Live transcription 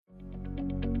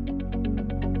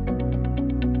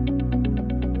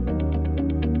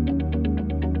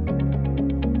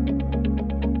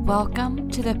Welcome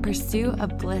to the Pursuit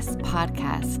of Bliss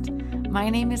podcast. My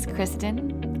name is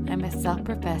Kristen. I'm a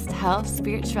self-professed health,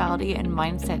 spirituality, and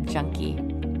mindset junkie.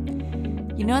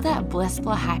 You know that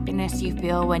blissful happiness you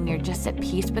feel when you're just at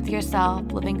peace with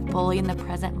yourself, living fully in the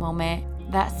present moment?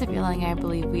 That's the feeling I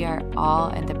believe we are all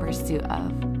in the pursuit of.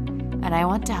 And I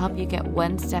want to help you get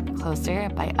one step closer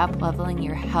by up-leveling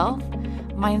your health,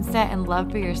 mindset, and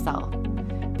love for yourself.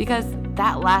 Because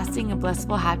that lasting and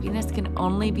blissful happiness can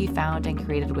only be found and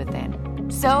created within.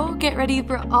 So get ready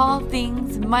for all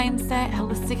things mindset,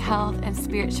 holistic health, and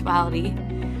spirituality.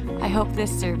 I hope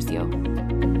this serves you.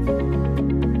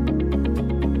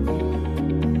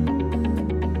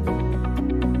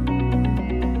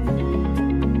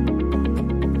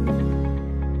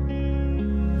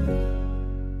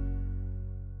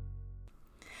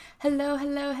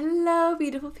 Hello,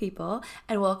 beautiful people,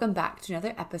 and welcome back to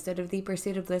another episode of the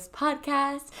Pursuit of Bliss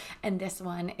podcast. And this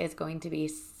one is going to be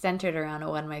centered around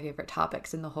one of my favorite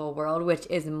topics in the whole world, which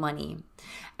is money.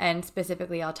 And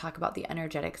specifically, I'll talk about the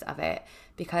energetics of it,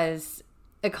 because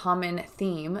a common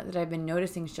theme that I've been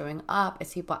noticing showing up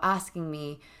is people asking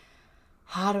me,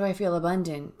 how do I feel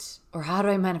abundant? Or how do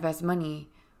I manifest money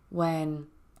when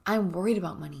I'm worried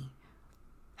about money?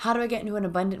 How do I get into an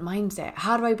abundant mindset?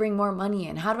 How do I bring more money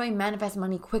in? How do I manifest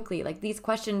money quickly? Like, these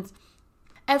questions,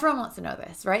 everyone wants to know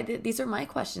this, right? These are my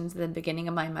questions at the beginning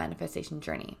of my manifestation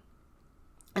journey.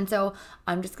 And so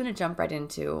I'm just going to jump right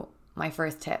into my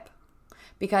first tip,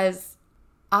 because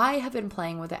I have been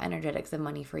playing with the energetics of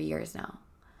money for years now,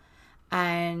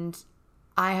 and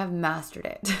I have mastered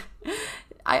it.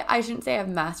 I shouldn't say I've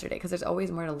mastered it, because there's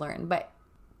always more to learn, but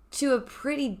to a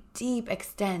pretty deep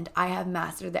extent, I have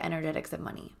mastered the energetics of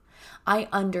money. I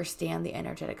understand the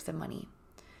energetics of money.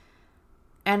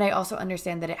 And I also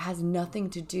understand that it has nothing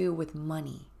to do with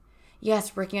money.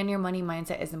 Yes, working on your money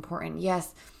mindset is important.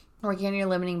 Yes, working on your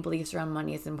limiting beliefs around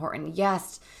money is important.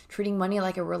 Yes, treating money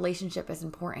like a relationship is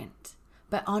important.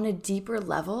 But on a deeper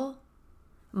level,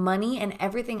 money and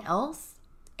everything else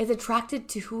is attracted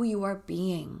to who you are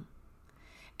being.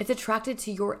 It's attracted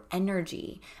to your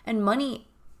energy. And money,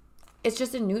 it's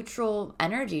just a neutral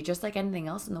energy, just like anything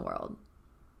else in the world.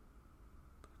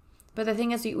 But the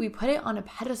thing is, we put it on a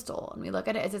pedestal and we look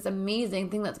at it as this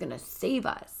amazing thing that's going to save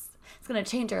us. It's going to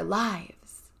change our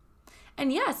lives.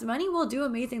 And yes, money will do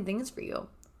amazing things for you.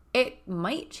 It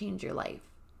might change your life.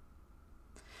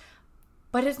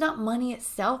 But it's not money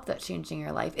itself that's changing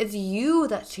your life. It's you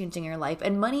that's changing your life.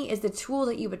 And money is the tool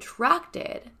that you've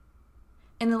attracted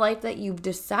in the life that you've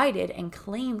decided and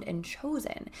claimed and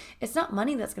chosen. It's not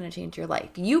money that's going to change your life.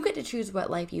 You get to choose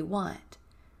what life you want.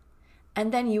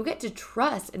 And then you get to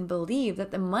trust and believe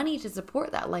that the money to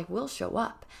support that life will show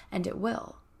up, and it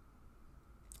will.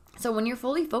 So when you're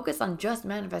fully focused on just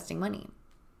manifesting money,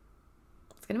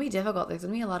 it's going to be difficult. There's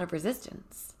going to be a lot of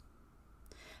resistance.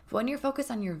 But when you're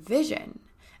focused on your vision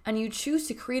and you choose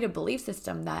to create a belief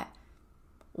system that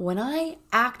when I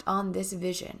act on this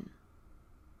vision,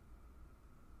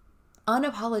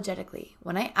 unapologetically,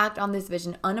 when I act on this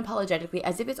vision unapologetically,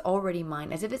 as if it's already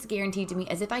mine, as if it's guaranteed to me,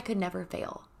 as if I could never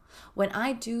fail, when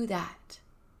I do that,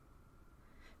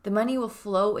 the money will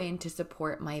flow in to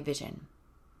support my vision.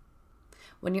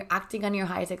 When you're acting on your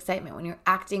highest excitement, when you're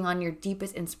acting on your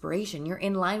deepest inspiration, you're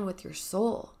in line with your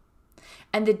soul.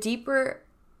 And the deeper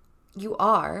you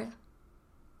are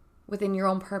within your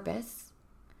own purpose,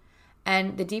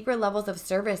 and the deeper levels of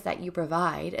service that you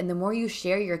provide, and the more you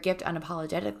share your gift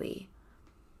unapologetically,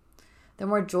 the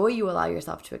more joy you allow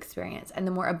yourself to experience, and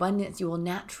the more abundance you will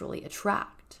naturally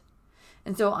attract.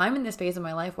 And so I'm in this phase of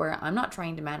my life where I'm not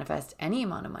trying to manifest any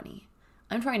amount of money.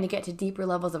 I'm trying to get to deeper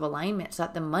levels of alignment so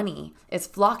that the money is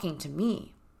flocking to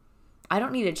me. I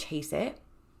don't need to chase it.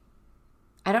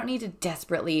 I don't need to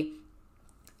desperately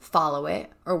follow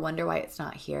it or wonder why it's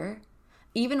not here.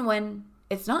 Even when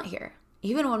it's not here.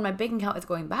 Even when my bank account is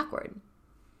going backward.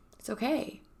 It's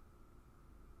okay.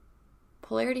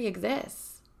 Polarity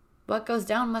exists. What goes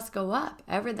down must go up.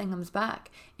 Everything comes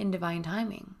back in divine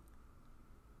timing.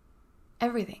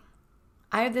 Everything.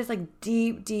 I have this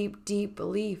deep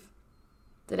belief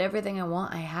that everything I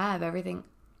want, I have. I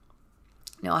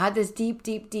have this deep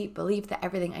belief that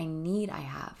everything I need, I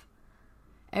have.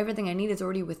 Everything I need is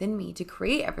already within me to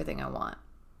create everything I want.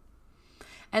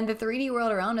 And the 3D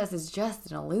world around us is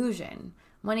just an illusion.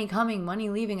 Money coming, money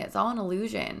leaving, it's all an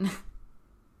illusion.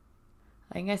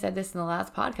 I think I said this in the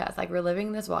last podcast. We're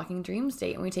living this walking dream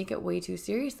state and we take it way too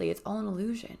seriously. It's all an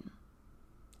illusion.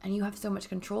 And you have so much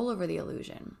control over the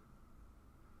illusion.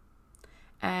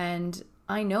 And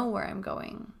I know where I'm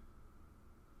going.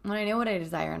 And I know what I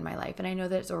desire in my life. And I know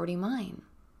that it's already mine.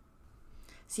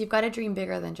 So you've got to dream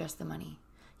bigger than just the money.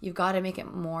 You've got to make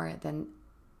it more than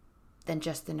than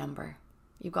just the number.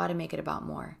 You've got to make it about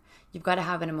more. You've got to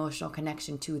have an emotional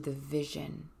connection to the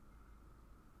vision.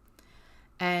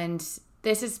 And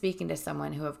this is speaking to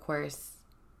someone who, of course,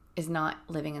 is not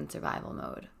living in survival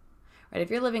mode, right? If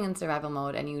you're living in survival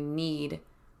mode and you need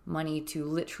money to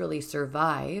literally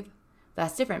survive,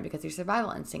 that's different because your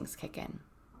survival instincts kick in.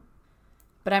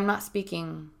 But I'm not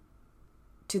speaking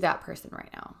to that person right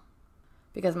now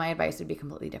because my advice would be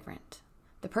completely different.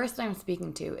 The person I'm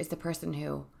speaking to is the person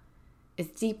who is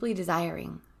deeply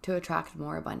desiring to attract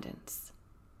more abundance.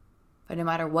 But no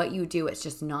matter what you do, it's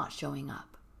just not showing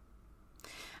up.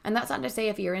 And that's not to say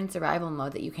if you're in survival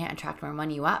mode that you can't attract more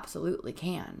money. You absolutely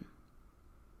can.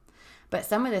 But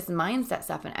some of this mindset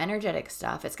stuff and energetic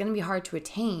stuff, it's going to be hard to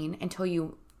attain until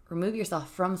you remove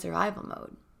yourself from survival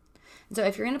mode. And so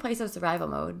if you're in a place of survival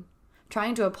mode,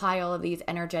 trying to apply all of these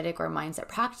energetic or mindset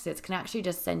practices can actually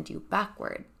just send you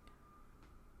backward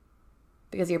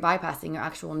because you're bypassing your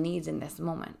actual needs in this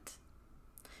moment.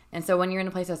 And so when you're in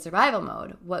a place of survival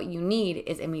mode, what you need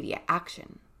is immediate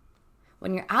action.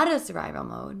 When you're out of survival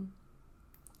mode,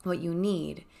 what you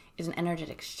need is an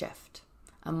energetic shift,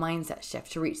 a mindset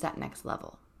shift to reach that next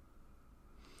level.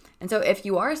 And so if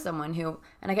you are someone who,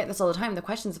 and I get this all the time, the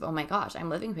questions of, oh my gosh, I'm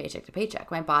living paycheck to paycheck.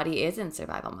 My body is in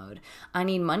survival mode. I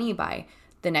need money by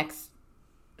the next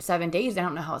 7 days. I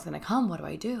don't know how it's going to come. What do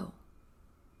I do?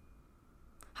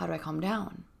 How do I calm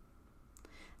down?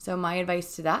 So my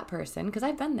advice to that person, because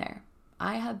I've been there.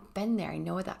 I have been there. I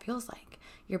know what that feels like.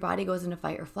 Your body goes into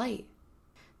fight or flight.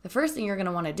 The first thing you're going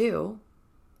to want to do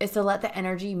is to let the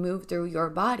energy move through your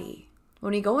body.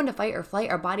 When we go into fight or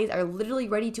flight, our bodies are literally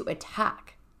ready to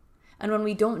attack. And when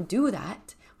we don't do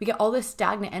that, we get all this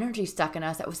stagnant energy stuck in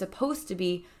us that was supposed to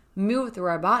be moved through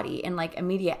our body in like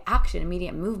immediate action,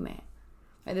 immediate movement.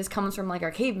 Right? This comes from like our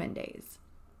caveman days.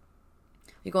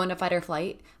 We go into fight or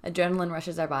flight, adrenaline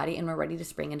rushes our body, and we're ready to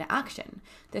spring into action.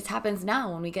 This happens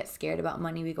now when we get scared about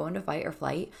money. We go into fight or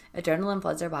flight, adrenaline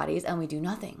floods our bodies, and we do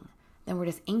nothing. Then we're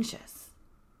just anxious.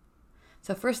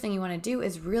 So first thing you want to do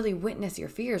is really witness your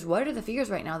fears. What are the fears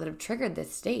right now that have triggered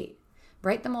this state?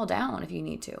 Write them all down if you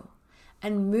need to.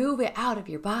 And move it out of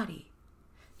your body.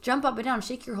 Jump up and down,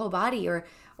 shake your whole body,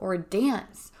 or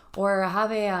dance, or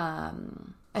have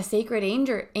a sacred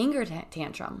anger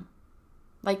tantrum.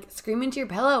 Like scream into your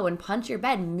pillow and punch your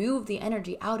bed. Move the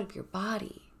energy out of your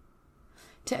body.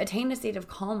 To attain a state of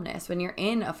calmness when you're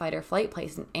in a fight or flight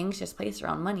place, an anxious place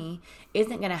around money,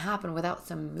 isn't going to happen without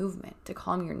some movement to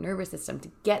calm your nervous system,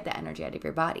 to get the energy out of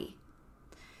your body.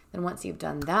 Then once you've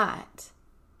done that,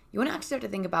 you want to actually have to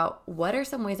think about what are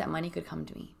some ways that money could come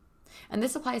to me. And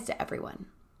this applies to everyone.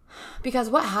 Because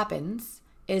what happens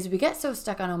is we get so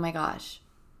stuck on, oh my gosh,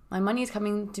 my money is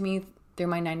coming to me through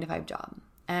my 9-to-5 job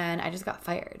and I just got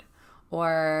fired.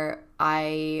 Or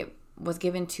I was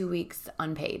given 2 weeks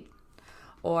unpaid.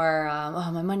 Or,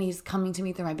 my money's coming to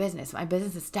me through my business. My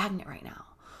business is stagnant right now.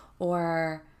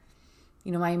 Or,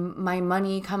 my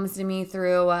money comes to me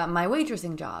through my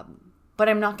waitressing job, but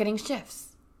I'm not getting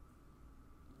shifts.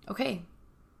 Okay,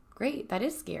 great. That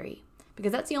is scary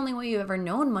because that's the only way you've ever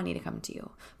known money to come to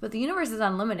you. But the universe is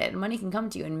unlimited and money can come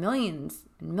to you in millions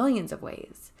and millions of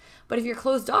ways. But if you're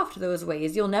closed off to those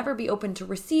ways, you'll never be open to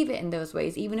receive it in those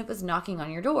ways, even if it's knocking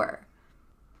on your door.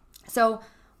 So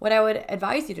what I would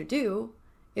advise you to do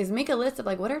is make a list of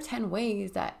what are 10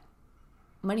 ways that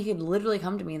money could literally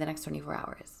come to me in the next 24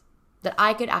 hours that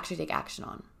I could actually take action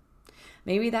on.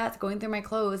 Maybe that's going through my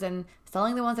clothes and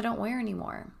selling the ones I don't wear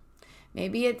anymore.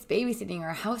 Maybe it's babysitting or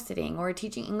house sitting or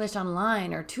teaching English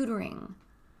online or tutoring.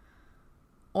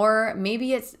 Or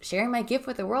maybe it's sharing my gift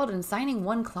with the world and signing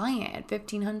one client at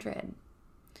 $1,500.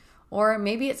 Or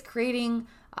maybe it's creating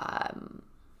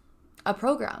a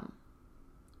program,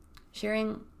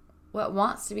 sharing what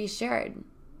wants to be shared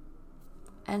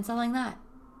and selling that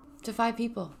to 5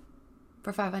 people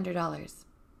for $500.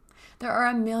 There are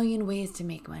a million ways to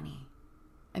make money.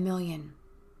 A million.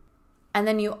 And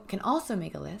then you can also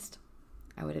make a list,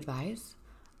 I would advise,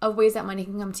 of ways that money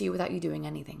can come to you without you doing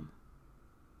anything.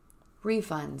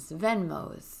 Refunds,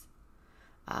 Venmos,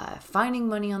 finding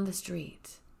money on the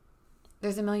street.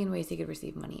 There's a million ways you could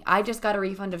receive money. I just got a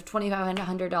refund of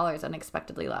 $2,500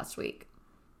 unexpectedly last week.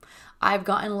 I've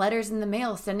gotten letters in the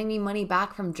mail sending me money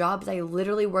back from jobs I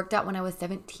literally worked at when I was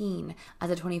 17 as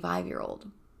a 25-year-old.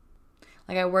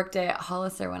 I worked at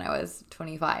Hollister when I was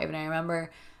 25, and I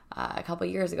remember a couple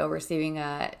of years ago receiving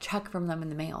a check from them in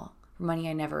the mail for money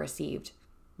I never received,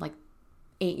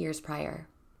 8 years prior.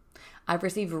 I've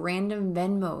received random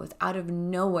Venmos out of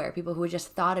nowhere, people who had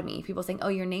just thought of me, people saying, oh,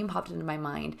 your name popped into my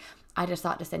mind. I just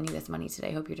thought to send you this money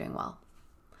today. Hope you're doing well.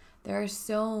 There are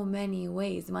so many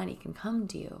ways money can come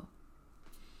to you.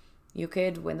 You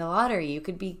could win the lottery. You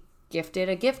could be gifted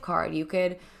a gift card. You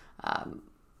could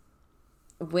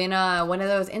win one of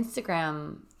those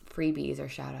Instagram freebies or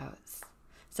shout outs.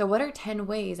 So what are 10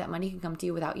 ways that money can come to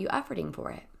you without you efforting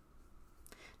for it?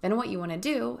 Then what you want to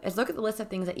do is look at the list of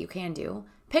things that you can do,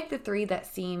 pick the 3 that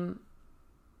seem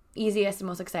easiest and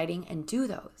most exciting, and do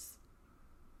those.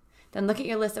 Then look at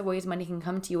your list of ways money can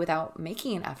come to you without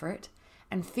making an effort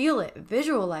and feel it,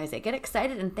 visualize it, get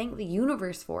excited and thank the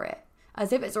universe for it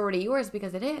as if it's already yours,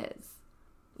 because it is.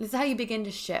 This is how you begin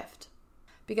to shift,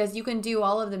 because you can do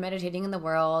all of the meditating in the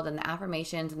world and the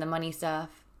affirmations and the money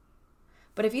stuff.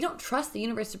 But if you don't trust the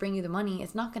universe to bring you the money,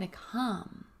 it's not going to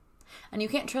come. And you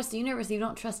can't trust the universe if you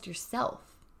don't trust yourself,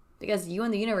 because you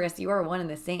and the universe, you are one and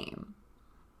the same.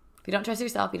 If you don't trust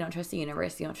yourself, you don't trust the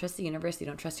universe. You don't trust the universe, you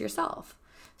don't trust yourself.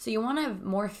 So you want to have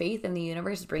more faith in the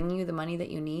universe bringing you the money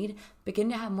that you need. Begin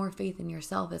to have more faith in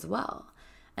yourself as well.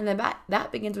 And then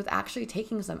that begins with actually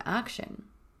taking some action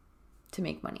to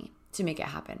make money, to make it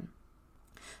happen.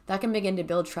 That can begin to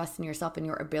build trust in yourself and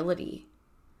your ability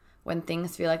when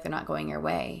things feel like they're not going your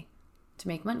way to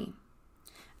make money.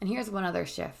 And here's one other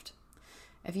shift.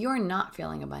 If you are not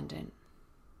feeling abundant,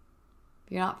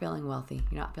 if you're not feeling wealthy,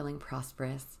 you're not feeling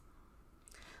prosperous,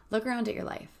 look around at your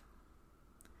life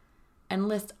and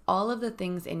list all of the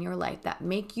things in your life that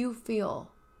make you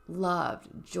feel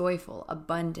loved, joyful,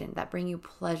 abundant, that bring you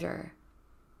pleasure,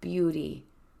 beauty,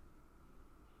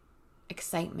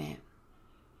 excitement,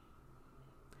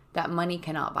 that money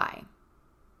cannot buy.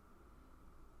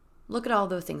 Look at all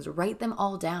those things. Write them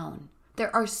all down.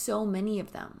 There are so many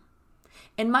of them.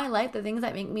 In my life, the things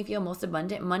that make me feel most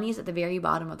abundant, money is at the very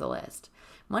bottom of the list.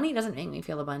 Money doesn't make me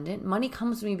feel abundant. Money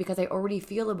comes to me because I already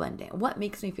feel abundant. What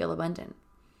makes me feel abundant?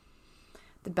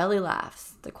 The belly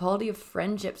laughs, the quality of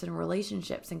friendships and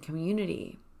relationships and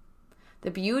community, the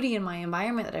beauty in my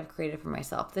environment that I've created for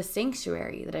myself, the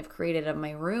sanctuary that I've created of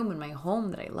my room and my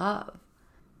home that I love.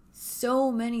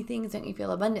 So many things make me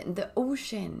feel abundant. The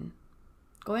ocean,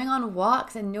 going on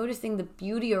walks and noticing the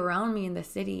beauty around me in the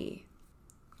city,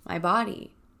 my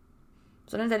body.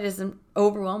 Sometimes I just am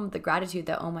overwhelmed with the gratitude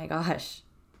that, oh my gosh,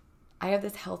 I have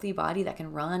this healthy body that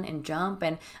can run and jump,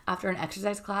 and after an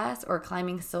exercise class or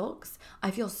climbing silks, I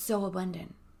feel so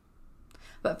abundant.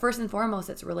 But first and foremost,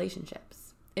 it's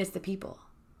relationships. It's the people,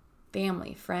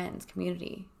 family, friends,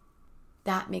 community.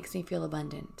 That makes me feel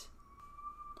abundant.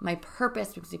 My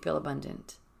purpose makes me feel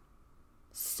abundant.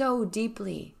 So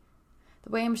deeply.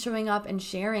 The way I'm showing up and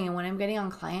sharing, and when I'm getting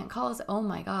on client calls, oh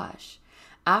my gosh.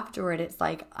 Afterward, it's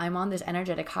like I'm on this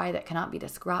energetic high that cannot be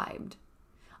described.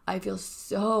 I feel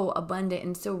so abundant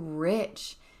and so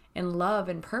rich in love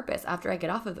and purpose after I get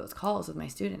off of those calls with my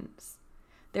students.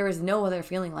 There is no other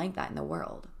feeling like that in the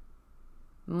world.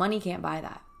 Money can't buy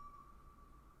that.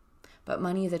 But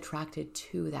money is attracted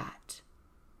to that.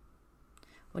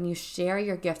 When you share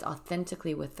your gift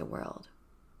authentically with the world,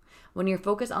 when you're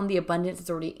focused on the abundance that's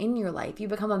already in your life, you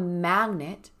become a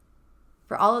magnet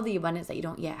for all of the abundance that you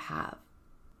don't yet have.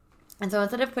 And so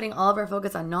instead of putting all of our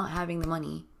focus on not having the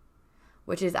money,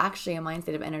 which is actually a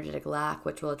mindset of energetic lack,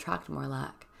 which will attract more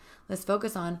lack, let's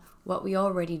focus on what we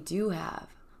already do have,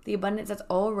 the abundance that's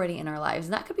already in our lives.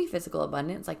 And that could be physical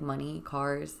abundance, like money,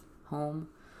 cars, home,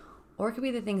 or it could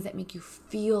be the things that make you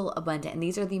feel abundant. And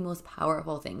these are the most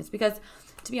powerful things, because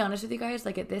to be honest with you guys,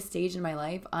 like at this stage in my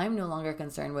life, I'm no longer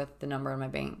concerned with the number in my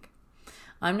bank.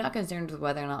 I'm not concerned with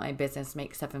whether or not my business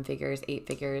makes 7 figures, 8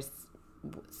 figures,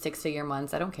 6-figure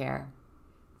months. I don't care.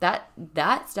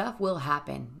 That stuff will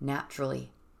happen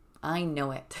naturally. I know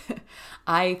it.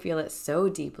 I feel it so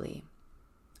deeply.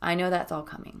 I know that's all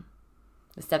coming.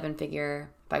 The 7-figure,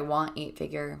 if I want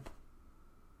 8-figure,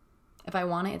 if I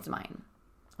want it, it's mine.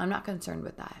 I'm not concerned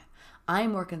with that.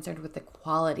 I'm more concerned with the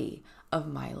quality of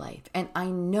my life. And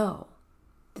I know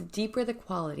the deeper the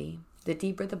quality, the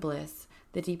deeper the bliss,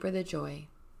 the deeper the joy,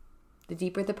 the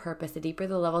deeper the purpose, the deeper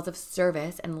the levels of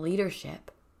service and leadership,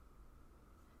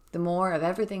 the more of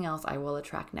everything else I will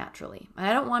attract naturally. And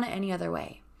I don't want it any other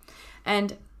way.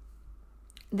 And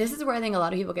this is where I think a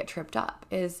lot of people get tripped up,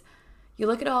 is you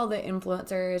look at all the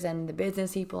influencers and the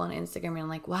business people on Instagram and I'm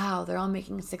like, wow, they're all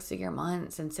making 6-figure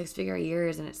months and 6-figure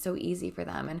years and it's so easy for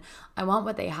them. And I want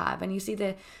what they have. And you see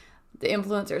the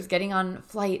influencers getting on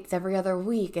flights every other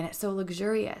week and it's so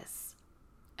luxurious.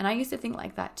 And I used to think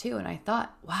like that too. And I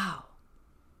thought, wow,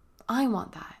 I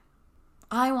want that.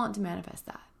 I want to manifest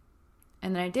that.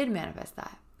 And then I did manifest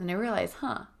that. And I realized,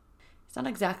 it's not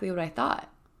exactly what I thought.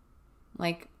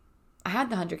 Like, I had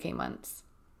the 100K months.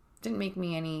 It didn't make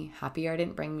me any happier. It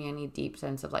didn't bring me any deep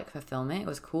sense of like fulfillment. It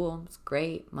was cool. It's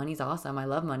great. Money's awesome. I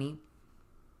love money.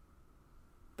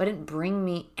 But it didn't bring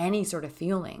me any sort of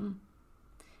feeling.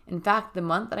 In fact, the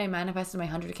month that I manifested my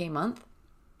 100K month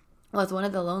was one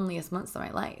of the loneliest months of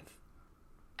my life.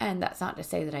 And that's not to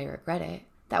say that I regret it.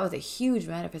 That was a huge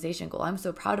manifestation goal. I'm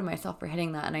so proud of myself for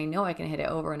hitting that, and I know I can hit it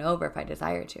over and over if I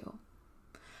desire to.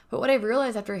 But what I've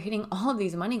realized after hitting all of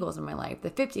these money goals in my life,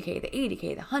 the 50K, the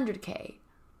 80K, the 100K,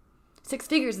 6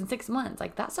 figures in 6 months,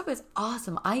 like that stuff is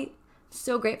awesome. I'm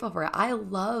so grateful for it. I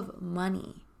love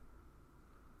money.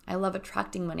 I love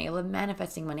attracting money. I love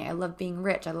manifesting money. I love being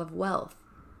rich. I love wealth.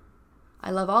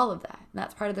 I love all of that. And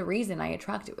that's part of the reason I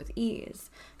attract it with ease,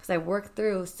 because I work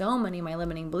through so many of my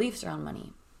limiting beliefs around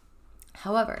money.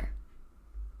 However,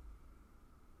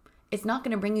 it's not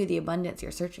going to bring you the abundance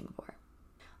you're searching for.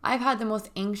 I've had the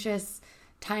most anxious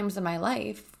times of my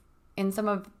life in some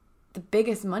of the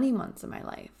biggest money months of my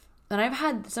life. And I've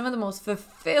had some of the most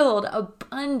fulfilled,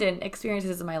 abundant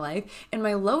experiences of my life in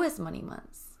my lowest money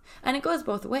months. And it goes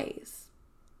both ways.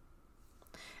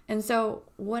 And so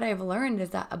what I've learned is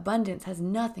that abundance has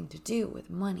nothing to do with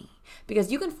money,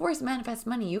 because you can force manifest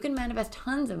money. You can manifest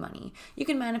tons of money. You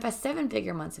can manifest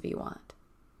 7-figure months if you want.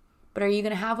 But are you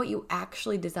going to have what you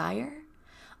actually desire?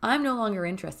 I'm no longer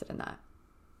interested in that.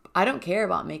 I don't care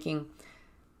about making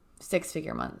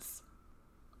 6-figure months.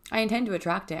 I intend to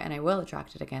attract it, and I will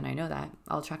attract it again. I know that.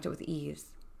 I'll attract it with ease.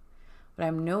 But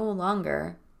I'm no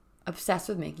longer obsessed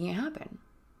with making it happen.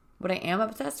 What I am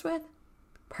obsessed with?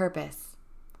 Purpose,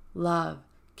 love,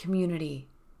 community.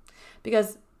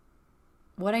 Because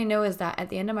what I know is that at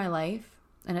the end of my life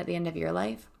and at the end of your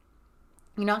life,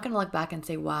 you're not going to look back and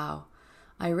say, wow,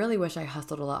 I really wish I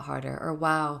hustled a lot harder. Or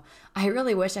wow, I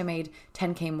really wish I made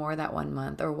 10K more that one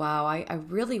month. Or wow, I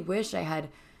really wish I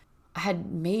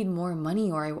had made more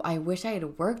money. Or I wish I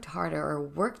had worked harder or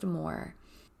worked more.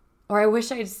 Or I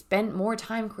wish I had spent more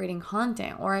time creating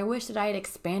content. Or I wish that I had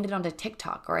expanded onto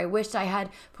TikTok. Or I wish I had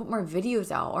put more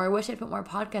videos out. Or I wish I'd put more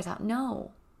podcasts out.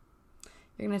 No.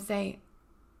 You're going to say,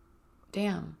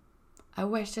 damn, I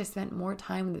wish I spent more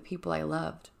time with the people I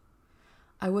loved.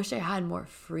 I wish I had more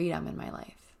freedom in my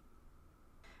life.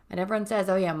 And everyone says,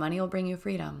 oh yeah, money will bring you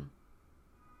freedom.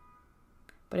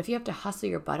 But if you have to hustle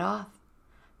your butt off,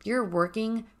 if you're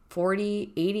working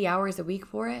 40, 80 hours a week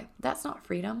for it, that's not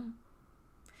freedom.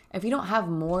 If you don't have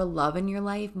more love in your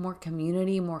life, more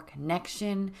community, more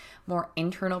connection, more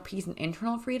internal peace and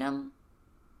internal freedom,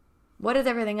 what does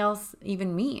everything else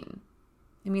even mean?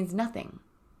 It means nothing.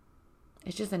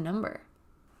 It's just a number.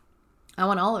 I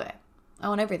want all of it. I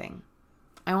want everything.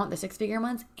 I want the 6-figure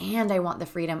months, and I want the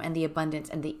freedom and the abundance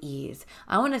and the ease.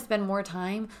 I want to spend more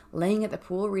time laying at the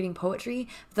pool reading poetry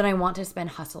than I want to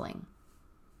spend hustling.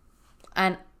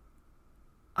 And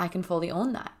I can fully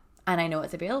own that. And I know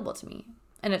it's available to me.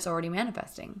 And it's already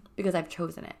manifesting because I've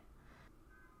chosen it.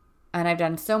 And I've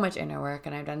done so much inner work,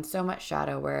 and I've done so much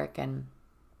shadow work, and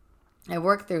I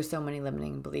worked through so many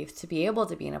limiting beliefs to be able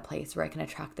to be in a place where I can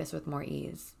attract this with more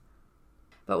ease.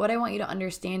 But what I want you to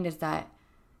understand is that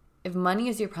if money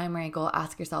is your primary goal,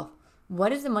 ask yourself,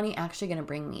 what is the money actually going to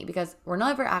bring me? Because we're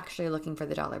never actually looking for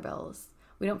the dollar bills.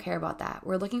 We don't care about that.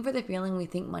 We're looking for the feeling we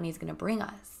think money is going to bring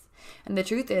us. And the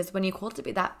truth is, when you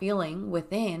cultivate that feeling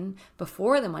within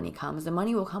before the money comes, the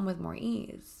money will come with more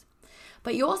ease.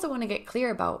 But you also want to get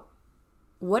clear about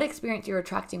what experience you're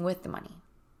attracting with the money.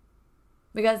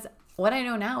 Because what I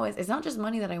know now is it's not just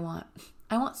money that I want.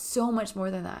 I want so much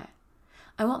more than that.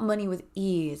 I want money with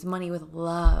ease, money with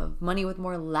love, money with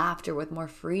more laughter, with more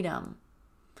freedom,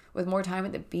 with more time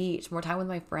at the beach, more time with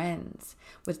my friends,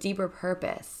 with deeper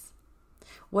purpose.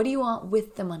 What do you want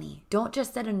with the money? Don't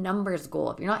just set a numbers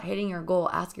goal. If you're not hitting your goal,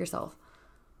 ask yourself,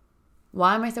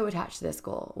 why am I so attached to this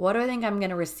goal? What do I think I'm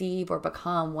going to receive or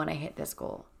become when I hit this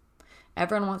goal?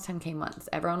 Everyone wants 10K months.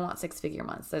 Everyone wants 6-figure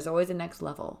months. There's always a next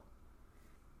level.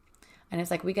 And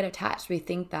it's like we get attached. We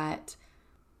think that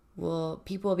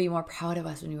people will be more proud of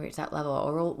us when we reach that level,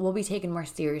 or we'll be taken more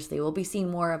seriously. We'll be seen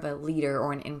more of a leader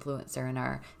or an influencer in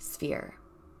our sphere.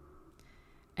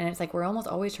 And it's like we're almost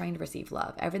always trying to receive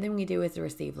love. Everything we do is to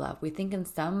receive love. We think in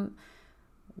some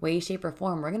way, shape, or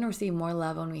form, we're going to receive more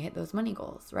love when we hit those money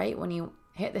goals, right? When you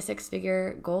hit the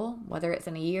 6-figure goal, whether it's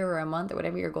in a year or a month or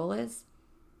whatever your goal is,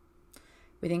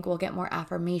 we think we'll get more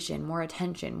affirmation, more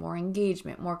attention, more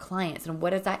engagement, more clients. And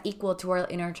what does that equal to our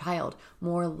inner child?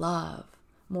 More love,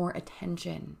 more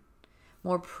attention,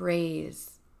 more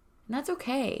praise. And that's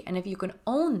okay. And if you can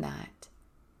own that,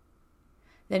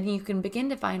 then you can begin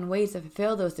to find ways to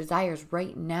fulfill those desires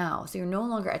right now. So you're no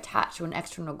longer attached to an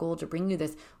external goal to bring you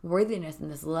this worthiness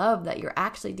and this love that you're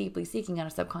actually deeply seeking on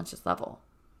a subconscious level.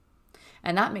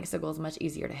 And that makes the goals much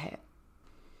easier to hit.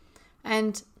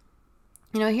 And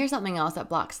here's something else that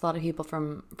blocks a lot of people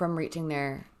from reaching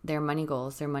their money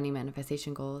goals, their money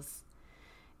manifestation goals,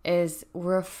 is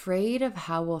we're afraid of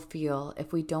how we'll feel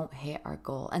if we don't hit our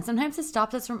goal. And sometimes it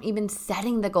stops us from even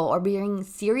setting the goal or being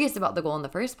serious about the goal in the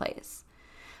first place.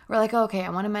 We're like, okay, I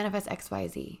want to manifest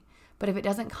XYZ. But if it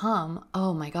doesn't come,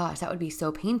 oh my gosh, that would be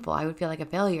so painful. I would feel like a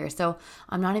failure. So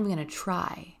I'm not even going to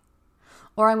try.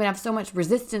 Or I'm going to have so much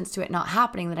resistance to it not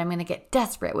happening that I'm going to get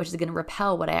desperate, which is going to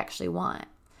repel what I actually want.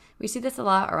 We see this a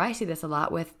lot, or I see this a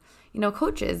lot with,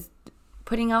 coaches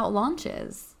putting out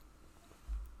launches.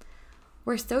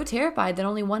 We're so terrified that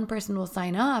only one person will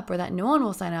sign up, or that no one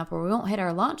will sign up, or we won't hit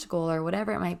our launch goal, or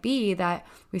whatever it might be, that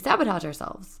we sabotage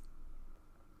ourselves.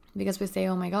 Because we say,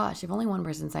 oh my gosh, if only one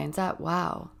person signs up,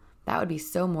 wow, that would be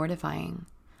so mortifying.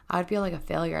 I would feel like a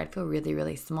failure. I'd feel really,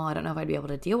 really small. I don't know if I'd be able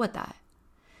to deal with that.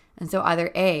 And so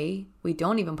either A, we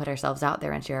don't even put ourselves out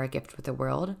there and share our gift with the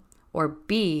world, or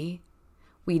B,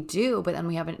 we do, but then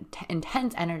we have an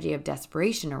intense energy of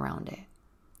desperation around it,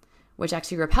 which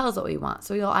actually repels what we want.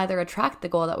 So we'll either attract the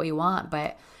goal that we want,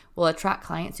 but we'll attract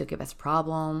clients who give us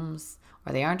problems,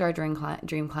 or they aren't our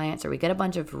dream clients, or we get a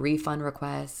bunch of refund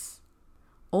requests,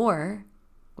 or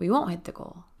we won't hit the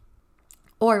goal,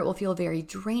 or it will feel very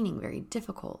draining, very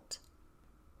difficult.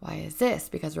 Why is this?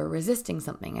 Because we're resisting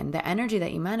something, and the energy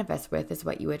that you manifest with is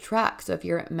what you attract. So if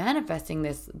you're manifesting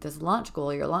this launch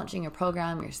goal, you're launching your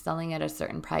program, you're selling at a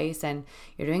certain price, and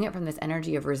you're doing it from this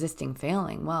energy of resisting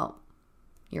failing, well,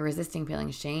 you're resisting feeling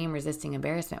shame, resisting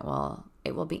embarrassment. Well,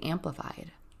 it will be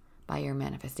amplified by your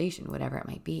manifestation, whatever it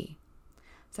might be.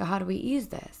 So how do we ease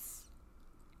this?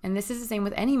 And this is the same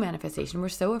with any manifestation. We're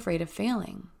so afraid of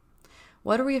failing.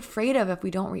 What are we afraid of if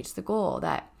we don't reach the goal?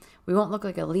 That we won't look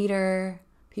like a leader,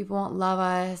 people won't love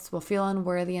us, we'll feel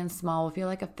unworthy and small, we'll feel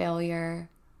like a failure,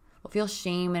 we'll feel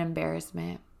shame and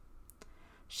embarrassment.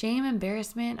 Shame,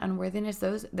 embarrassment, unworthiness,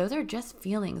 those are just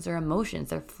feelings or emotions.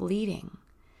 They're fleeting.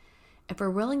 If we're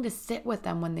willing to sit with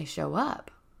them when they show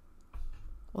up,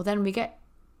 well, then we get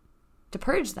to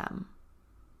purge them.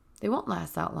 They won't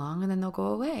last that long, and then they'll go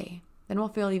away. Then we'll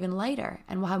feel even lighter,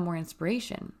 and we'll have more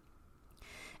inspiration.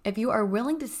 If you are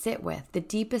willing to sit with the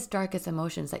deepest, darkest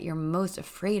emotions that you're most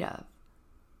afraid of,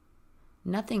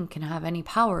 nothing can have any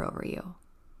power over you,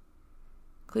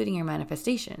 including your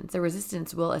manifestations. The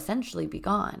resistance will essentially be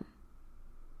gone.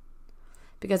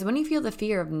 Because when you feel the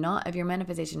fear of your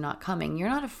manifestation not coming, you're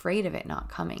not afraid of it not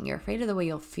coming. You're afraid of the way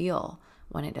you'll feel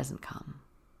when it doesn't come.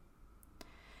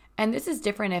 And this is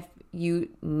different if you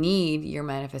need your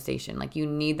manifestation, like you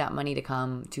need that money to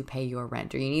come to pay your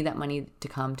rent, or you need that money to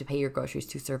come to pay your groceries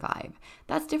to survive.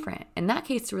 That's different. In that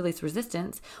case, to release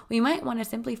resistance, we might want to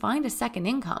simply find a second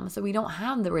income so we don't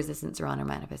have the resistance around our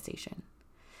manifestation.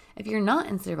 If you're not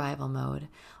in survival mode,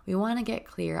 we want to get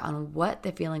clear on what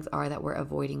the feelings are that we're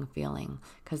avoiding feeling,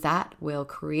 because that will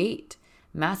create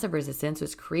massive resistance,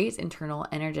 which creates internal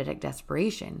energetic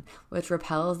desperation, which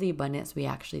repels the abundance we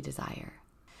actually desire.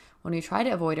 When we try to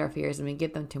avoid our fears and we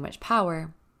give them too much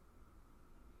power,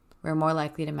 we're more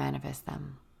likely to manifest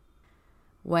them.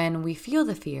 When we feel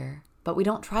the fear, but we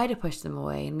don't try to push them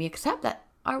away, and we accept that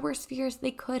our worst fears,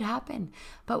 they could happen,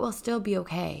 but we'll still be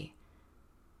okay.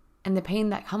 And the pain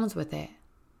that comes with it,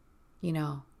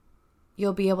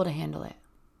 you'll be able to handle it.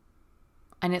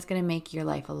 And it's going to make your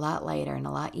life a lot lighter and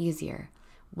a lot easier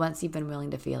once you've been willing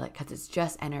to feel it, because it's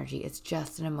just energy. It's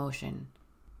just an emotion.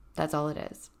 That's all it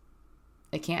is.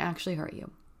 It can't actually hurt you.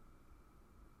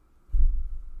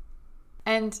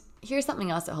 And here's something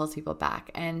else that holds people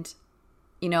back. And,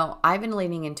 I've been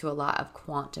leaning into a lot of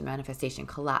quantum manifestation,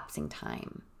 collapsing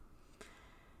time.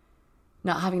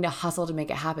 Not having to hustle to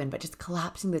make it happen, but just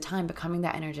collapsing the time, becoming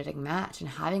that energetic match, and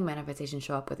having manifestation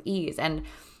show up with ease. And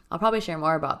I'll probably share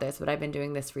more about this, but I've been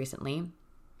doing this recently.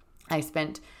 I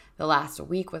spent the last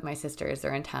week with my sisters.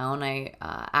 They're in town.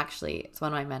 It's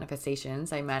one of my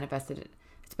manifestations. I manifested it.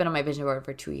 It's been on my vision board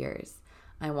for 2 years.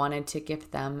 I wanted to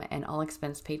gift them an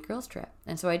all-expense paid girls trip.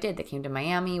 And so I did. They came to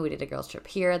Miami. We did a girls trip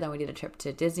here. Then we did a trip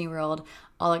to Disney World,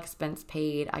 all expense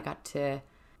paid. I got to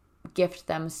gift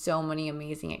them so many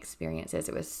amazing experiences.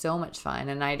 It was so much fun.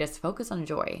 And I just focused on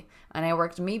joy. And I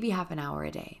worked maybe half an hour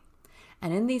a day.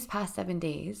 And in these past 7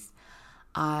 days,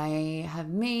 I have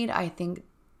made, I think,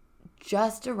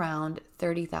 just around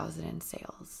 30,000 in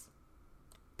sales.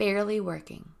 Barely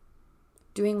working.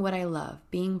 Doing what I love,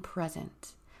 being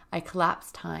present. I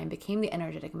collapsed time, became the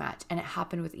energetic match, and it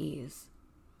happened with ease.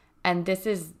 And this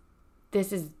is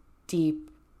deep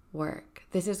work.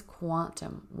 This is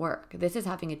quantum work. This is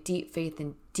having a deep faith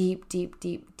and deep, deep,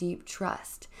 deep, deep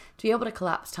trust to be able to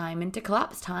collapse time. And to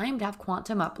collapse time, to have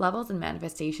quantum up levels and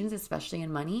manifestations, especially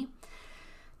in money,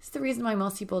 this is the reason why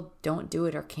most people don't do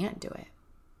it or can't do it.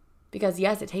 Because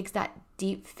yes, it takes that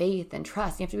deep faith and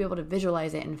trust. You have to be able to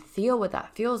visualize it and feel what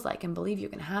that feels like and believe you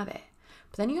can have it.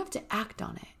 But then you have to act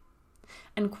on it.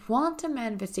 And quantum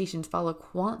manifestations follow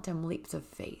quantum leaps of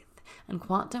faith. And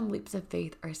quantum leaps of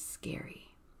faith are scary.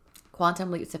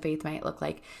 Quantum leaps of faith might look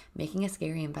like making a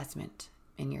scary investment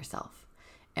in yourself.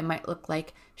 It might look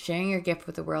like sharing your gift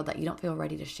with the world that you don't feel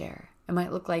ready to share. It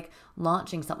might look like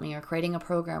launching something or creating a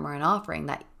program or an offering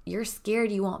that you're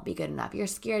scared you won't be good enough. You're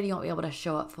scared you won't be able to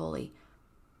show up fully.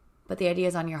 But the idea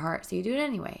is on your heart, so you do it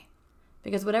anyway.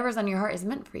 Because whatever's on your heart is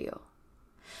meant for you.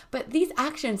 But these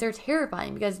actions are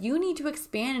terrifying because you need to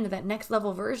expand into that next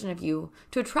level version of you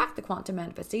to attract the quantum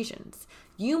manifestations.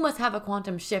 You must have a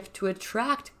quantum shift to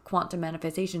attract quantum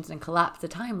manifestations and collapse the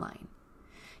timeline.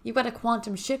 You've got a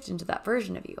quantum shift into that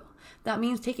version of you. That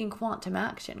means taking quantum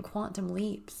action, quantum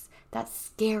leaps. That's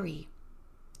scary.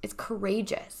 It's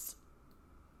courageous.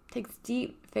 It takes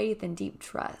deep faith and deep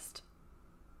trust.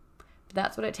 But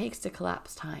that's what it takes to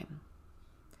collapse time.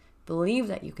 Believe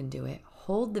that you can do it.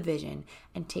 Hold the vision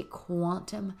and take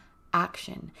quantum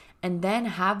action. And then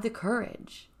have the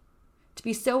courage to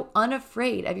be so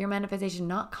unafraid of your manifestation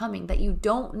not coming that you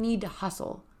don't need to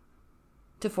hustle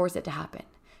to force it to happen.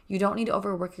 You don't need to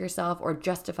overwork yourself or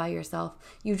justify yourself.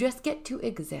 You just get to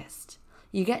exist.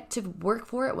 You get to work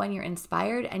for it when you're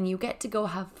inspired, and you get to go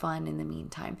have fun in the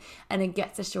meantime. And it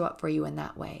gets to show up for you in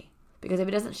that way. Because if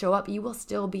it doesn't show up, you will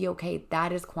still be okay.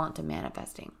 That is quantum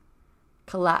manifesting.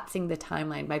 Collapsing the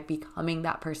timeline by becoming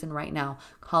that person right now.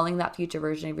 Calling that future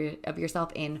version of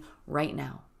yourself in right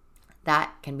now.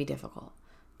 That can be difficult.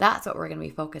 That's what we're going to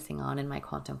be focusing on in my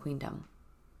Quantum Queendom.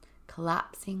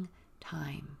 Collapsing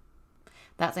time.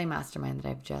 That's a mastermind that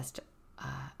I've just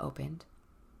opened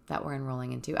that we're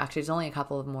enrolling into. Actually, there's only a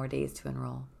couple of more days to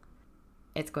enroll.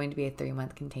 It's going to be a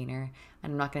 3-month container,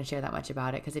 and I'm not going to share that much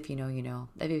about it because if you know, you know.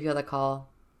 If you feel the call,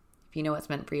 if you know what's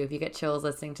meant for you, if you get chills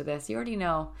listening to this, you already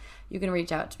know. You can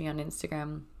reach out to me on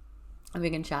Instagram and we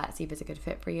can chat, see if it's a good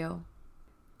fit for you.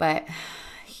 But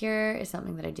here is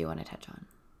something that I do want to touch on.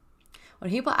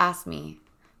 When people ask me,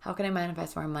 how can I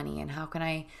manifest more money and how can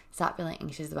I stop feeling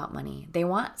anxious about money? They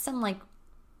want some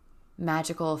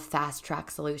magical fast track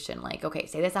solution. Like, okay,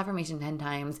 say this affirmation 10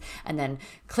 times and then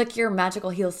click your magical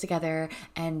heels together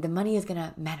and the money is going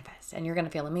to manifest and you're going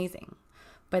to feel amazing.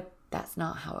 But that's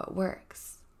not how it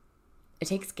works. It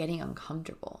takes getting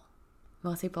uncomfortable.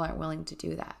 Most people aren't willing to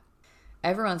do that.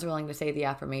 Everyone's willing to say the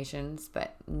affirmations,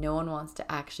 but no one wants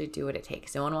to actually do what it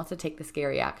takes. No one wants to take the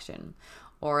scary action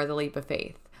or the leap of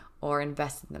faith or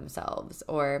invest in themselves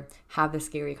or have the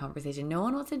scary conversation. No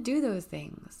one wants to do those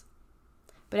things.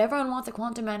 But everyone wants a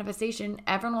quantum manifestation.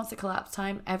 Everyone wants to collapse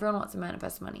time. Everyone wants to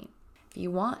manifest money. If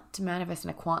you want to manifest in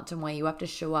a quantum way, you have to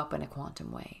show up in a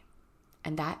quantum way.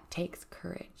 And that takes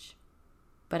courage.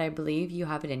 But I believe you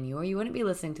have it in you, or you wouldn't be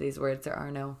listening to these words. There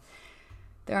are no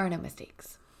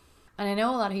mistakes. And I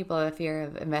know a lot of people have a fear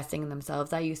of investing in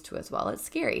themselves. I used to as well. It's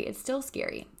scary. It's still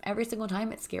scary. Every single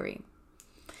time it's scary.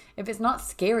 If it's not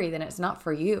scary, then it's not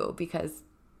for you, because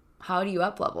how do you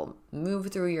up-level?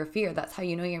 Move through your fear. That's how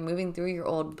you know you're moving through your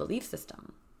old belief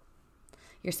system.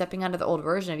 You're stepping out of the old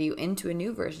version of you into a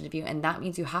new version of you, and that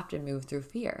means you have to move through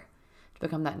fear to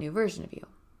become that new version of you.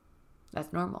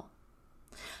 That's normal.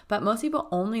 But most people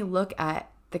only look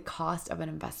at the cost of an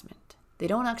investment. They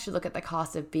don't actually look at the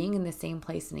cost of being in the same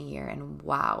place in a year, and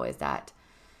wow, is that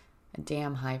a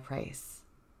damn high price.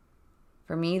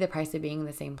 For me, the price of being in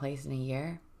the same place in a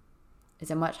year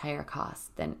is a much higher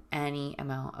cost than any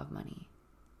amount of money,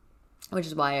 which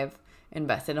is why I've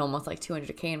invested almost like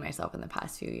 $200K in myself in the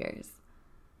past few years,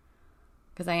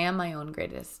 because I am my own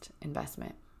greatest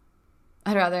investment.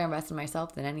 I'd rather invest in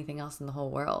myself than anything else in the whole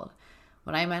world.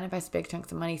 When I manifest big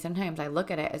chunks of money, sometimes I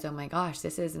look at it as, oh my gosh,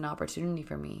 this is an opportunity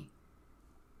for me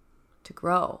to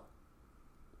grow,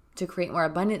 to create more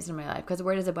abundance in my life. Because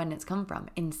where does abundance come from?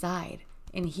 Inside,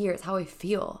 in here. It's how I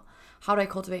feel. How do I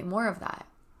cultivate more of that?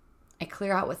 I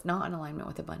clear out what's not in alignment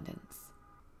with abundance.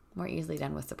 More easily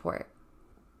done with support.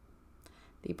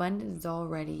 The abundance is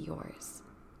already yours.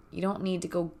 You don't need to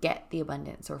go get the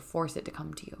abundance or force it to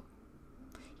come to you.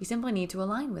 You simply need to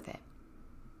align with it.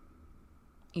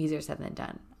 Easier said than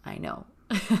done, I know.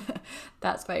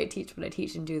 That's why I teach what I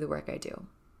teach and do the work I do.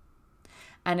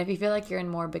 And if you feel like you're in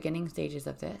more beginning stages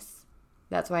of this,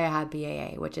 that's why I have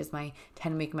BAA, which is my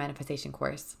 10-week manifestation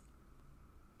course.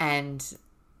 And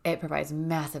it provides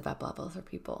massive up levels for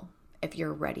people. If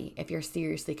you're ready, if you're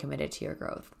seriously committed to your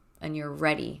growth and you're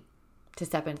ready to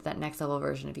step into that next level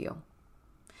version of you.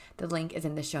 The link is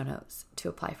in the show notes to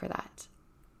apply for that.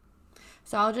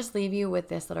 So I'll just leave you with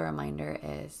this little reminder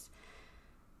is,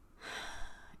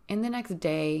 in the next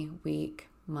day, week,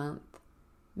 month,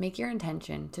 make your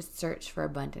intention to search for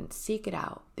abundance. Seek it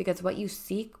out, because what you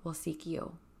seek will seek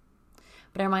you.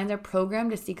 But our minds are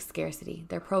programmed to seek scarcity.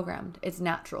 They're programmed. It's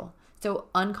natural. So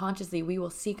unconsciously, we will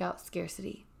seek out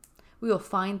scarcity. We will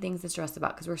find things to stress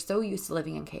about because we're so used to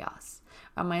living in chaos.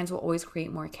 Our minds will always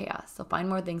create more chaos. So find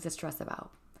more things to stress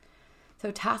about.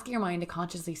 So task your mind to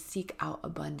consciously seek out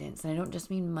abundance. And I don't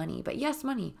just mean money, but yes,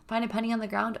 money. Find a penny on the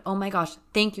ground. Oh my gosh,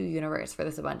 thank you, universe, for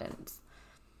this abundance.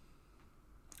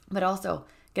 But also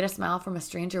get a smile from a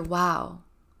stranger. Wow,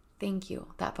 thank you.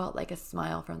 That felt like a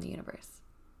smile from the universe.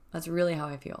 That's really how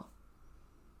I feel.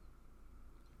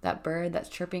 That bird that's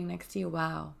chirping next to you,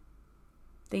 wow.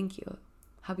 Thank you.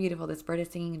 How beautiful. This bird is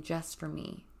singing just for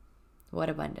me. What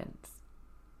abundance.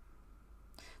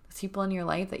 Those people in your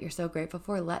life that you're so grateful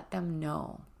for, let them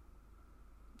know.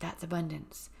 That's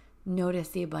abundance. Notice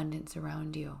the abundance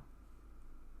around you.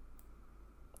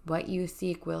 What you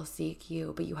seek will seek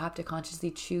you, but you have to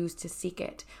consciously choose to seek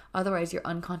it. Otherwise, your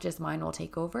unconscious mind will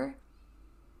take over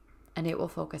and it will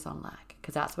focus on lack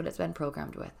because that's what it's been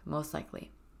programmed with, most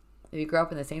likely. If you grew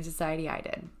up in the same society I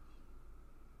did,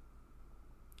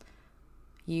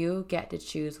 you get to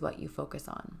choose what you focus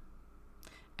on.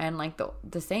 And like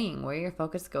the saying, where your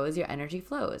focus goes, your energy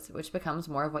flows, which becomes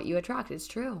more of what you attract. It's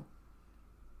true.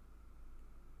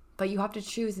 But you have to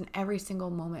choose in every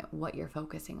single moment what you're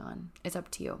focusing on. It's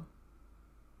up to you.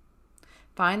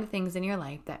 Find the things in your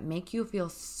life that make you feel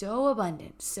so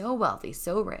abundant, so wealthy,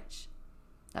 so rich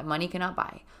that money cannot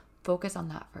buy. Focus on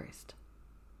that first.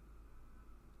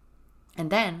 And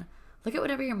then look at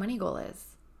whatever your money goal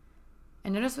is.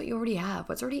 And notice what you already have,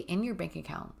 what's already in your bank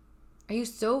account. Are you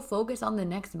so focused on the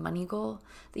next money goal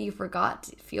that you forgot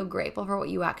to feel grateful for what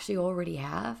you actually already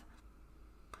have?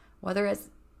 Whether it's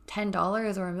 $10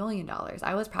 or $1 million.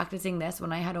 I was practicing this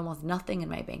when I had almost nothing in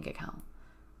my bank account.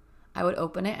 I would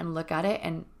open it and look at it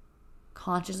and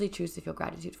consciously choose to feel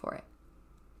gratitude for it.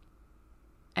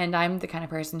 And I'm the kind of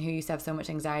person who used to have so much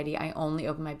anxiety. I only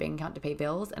opened my bank account to pay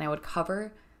bills, and I would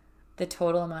cover the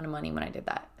total amount of money when I did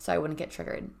that so I wouldn't get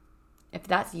triggered. If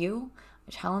that's you,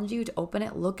 I challenge you to open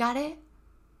it, look at it,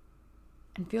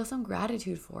 and feel some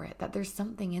gratitude for it, that there's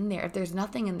something in there. If there's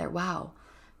nothing in there, wow,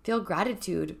 feel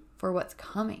gratitude for what's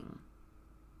coming,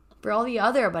 for all the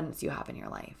other abundance you have in your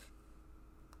life.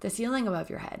 The ceiling above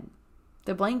your head,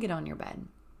 the blanket on your bed,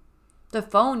 the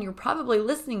phone you're probably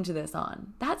listening to this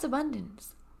on. That's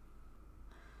abundance.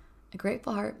 A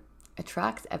grateful heart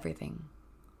attracts everything,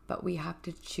 but we have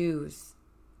to choose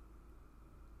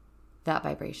that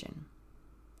vibration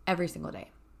every single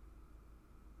day.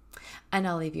 And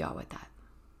I'll leave you all with that.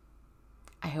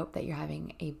 I hope that you're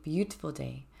having a beautiful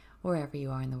day wherever you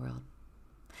are in the world.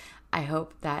 I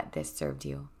hope that this served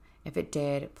you. If it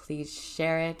did, please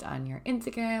share it on your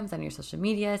Instagrams, on your social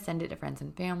media, send it to friends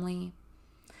and family.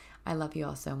 I love you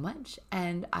all so much,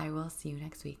 and I will see you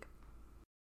next week.